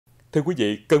Thưa quý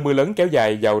vị, cơn mưa lớn kéo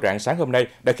dài vào rạng sáng hôm nay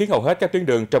đã khiến hầu hết các tuyến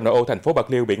đường trong nội ô thành phố Bạc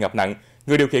Liêu bị ngập nặng.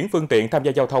 Người điều khiển phương tiện tham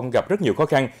gia giao thông gặp rất nhiều khó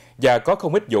khăn và có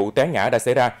không ít vụ té ngã đã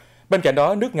xảy ra. Bên cạnh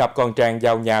đó, nước ngập còn tràn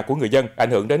vào nhà của người dân,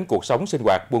 ảnh hưởng đến cuộc sống sinh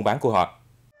hoạt, buôn bán của họ.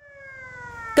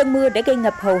 Cơn mưa đã gây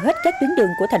ngập hầu hết các tuyến đường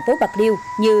của thành phố Bạc Liêu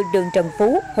như đường Trần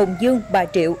Phú, Hùng Dương, Bà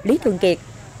Triệu, Lý Thường Kiệt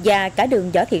và cả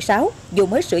đường Võ Thị Sáu, dù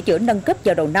mới sửa chữa nâng cấp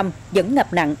vào đầu năm vẫn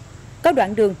ngập nặng. Có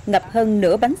đoạn đường ngập hơn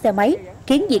nửa bánh xe máy,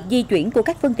 khiến việc di chuyển của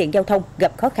các phương tiện giao thông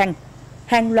gặp khó khăn.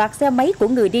 Hàng loạt xe máy của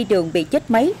người đi đường bị chết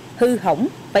máy, hư hỏng,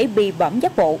 phải bị bõm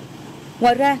giác bộ.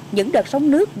 Ngoài ra, những đợt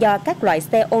sóng nước do các loại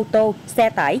xe ô tô, xe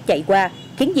tải chạy qua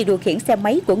khiến việc điều khiển xe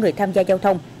máy của người tham gia giao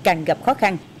thông càng gặp khó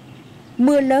khăn.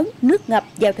 Mưa lớn, nước ngập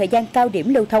vào thời gian cao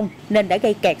điểm lưu thông nên đã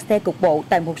gây kẹt xe cục bộ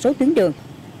tại một số tuyến đường.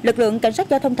 Lực lượng cảnh sát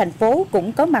giao thông thành phố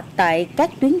cũng có mặt tại các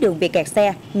tuyến đường bị kẹt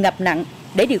xe, ngập nặng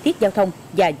để điều tiết giao thông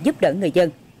và giúp đỡ người dân.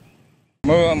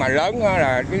 Mưa mà lớn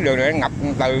là tuyến đường này ngập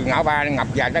từ ngã ba ngập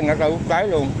dài tới ngã tư quốc tế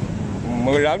luôn.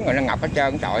 Mưa lớn rồi nó ngập hết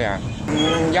trơn trọi à.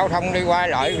 Giao thông đi qua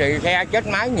lại thì xe chết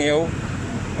máy nhiều.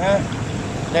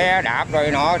 Xe đạp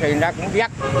rồi nọ thì nó cũng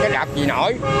dắt, cái đạp gì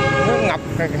nổi. Nó ngập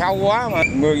sâu quá mà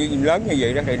mưa lớn như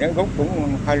vậy đó thì nó rút cũng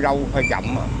hơi lâu, hơi chậm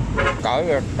mà.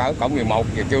 Cỡ 11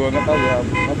 giờ trưa nó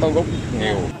có rút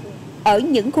nhiều. Ở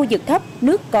những khu vực thấp,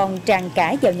 nước còn tràn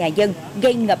cả vào nhà dân,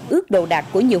 gây ngập ướt đồ đạc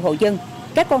của nhiều hộ dân.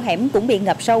 Các con hẻm cũng bị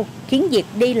ngập sâu, khiến việc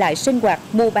đi lại sinh hoạt,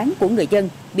 mua bán của người dân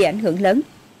bị ảnh hưởng lớn.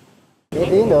 Cái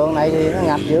tuyến đường này thì nó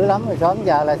ngập dữ lắm, sớm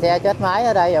giờ là xe chết máy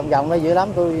ở đây vòng vòng đây dữ lắm.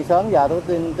 Tôi sớm giờ tôi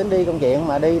tính đi công chuyện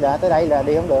mà đi đã tới đây là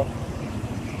đi không được.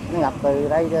 Nó ngập từ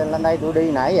đây lên đây tôi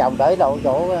đi nãy vòng tới đầu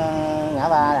chỗ ngã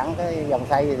ba đặng cái vòng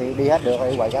xoay thì đi hết được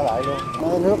rồi quay trở lại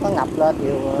luôn. Nước nó ngập lên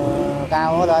chiều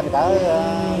cao nó lên cỡ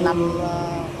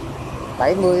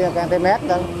 70 cm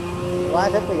lên. Quá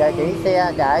sức bây giờ chỉ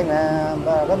xe chạy mà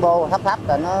cái bô thấp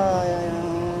là nó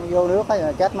vô nước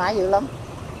là chết máy dữ lắm.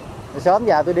 Sớm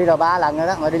giờ tôi đi rồi 3 lần rồi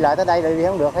đó, mà đi lại tới đây thì đi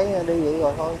không được, thấy đi vậy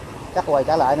rồi thôi, chắc quay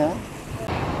trở lại nữa.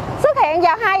 Xuất hiện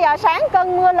vào 2 giờ sáng,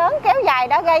 cơn mưa lớn kéo dài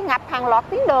đã gây ngập hàng loạt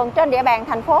tuyến đường trên địa bàn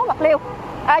thành phố Bạc Liêu.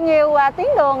 Nhiều tuyến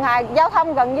đường giao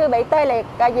thông gần như bị tê liệt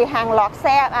vì hàng loạt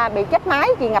xe bị chết máy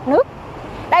vì ngập nước.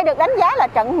 Đây được đánh giá là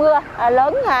trận mưa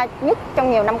lớn nhất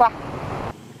trong nhiều năm qua.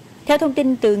 Theo thông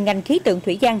tin từ ngành khí tượng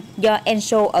thủy văn, do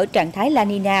Enso ở trạng thái La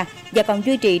Nina và còn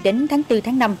duy trì đến tháng 4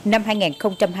 tháng 5 năm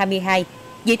 2022.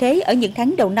 Vì thế, ở những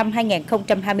tháng đầu năm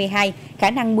 2022,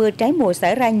 khả năng mưa trái mùa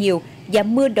xảy ra nhiều và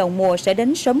mưa đầu mùa sẽ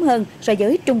đến sớm hơn so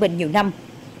với trung bình nhiều năm.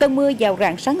 Cơn mưa vào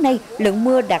rạng sáng nay, lượng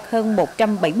mưa đạt hơn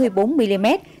 174 mm,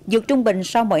 vượt trung bình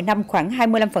so mọi năm khoảng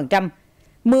 25%.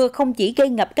 Mưa không chỉ gây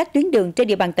ngập các tuyến đường trên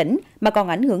địa bàn tỉnh mà còn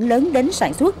ảnh hưởng lớn đến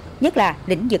sản xuất, nhất là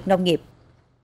lĩnh vực nông nghiệp.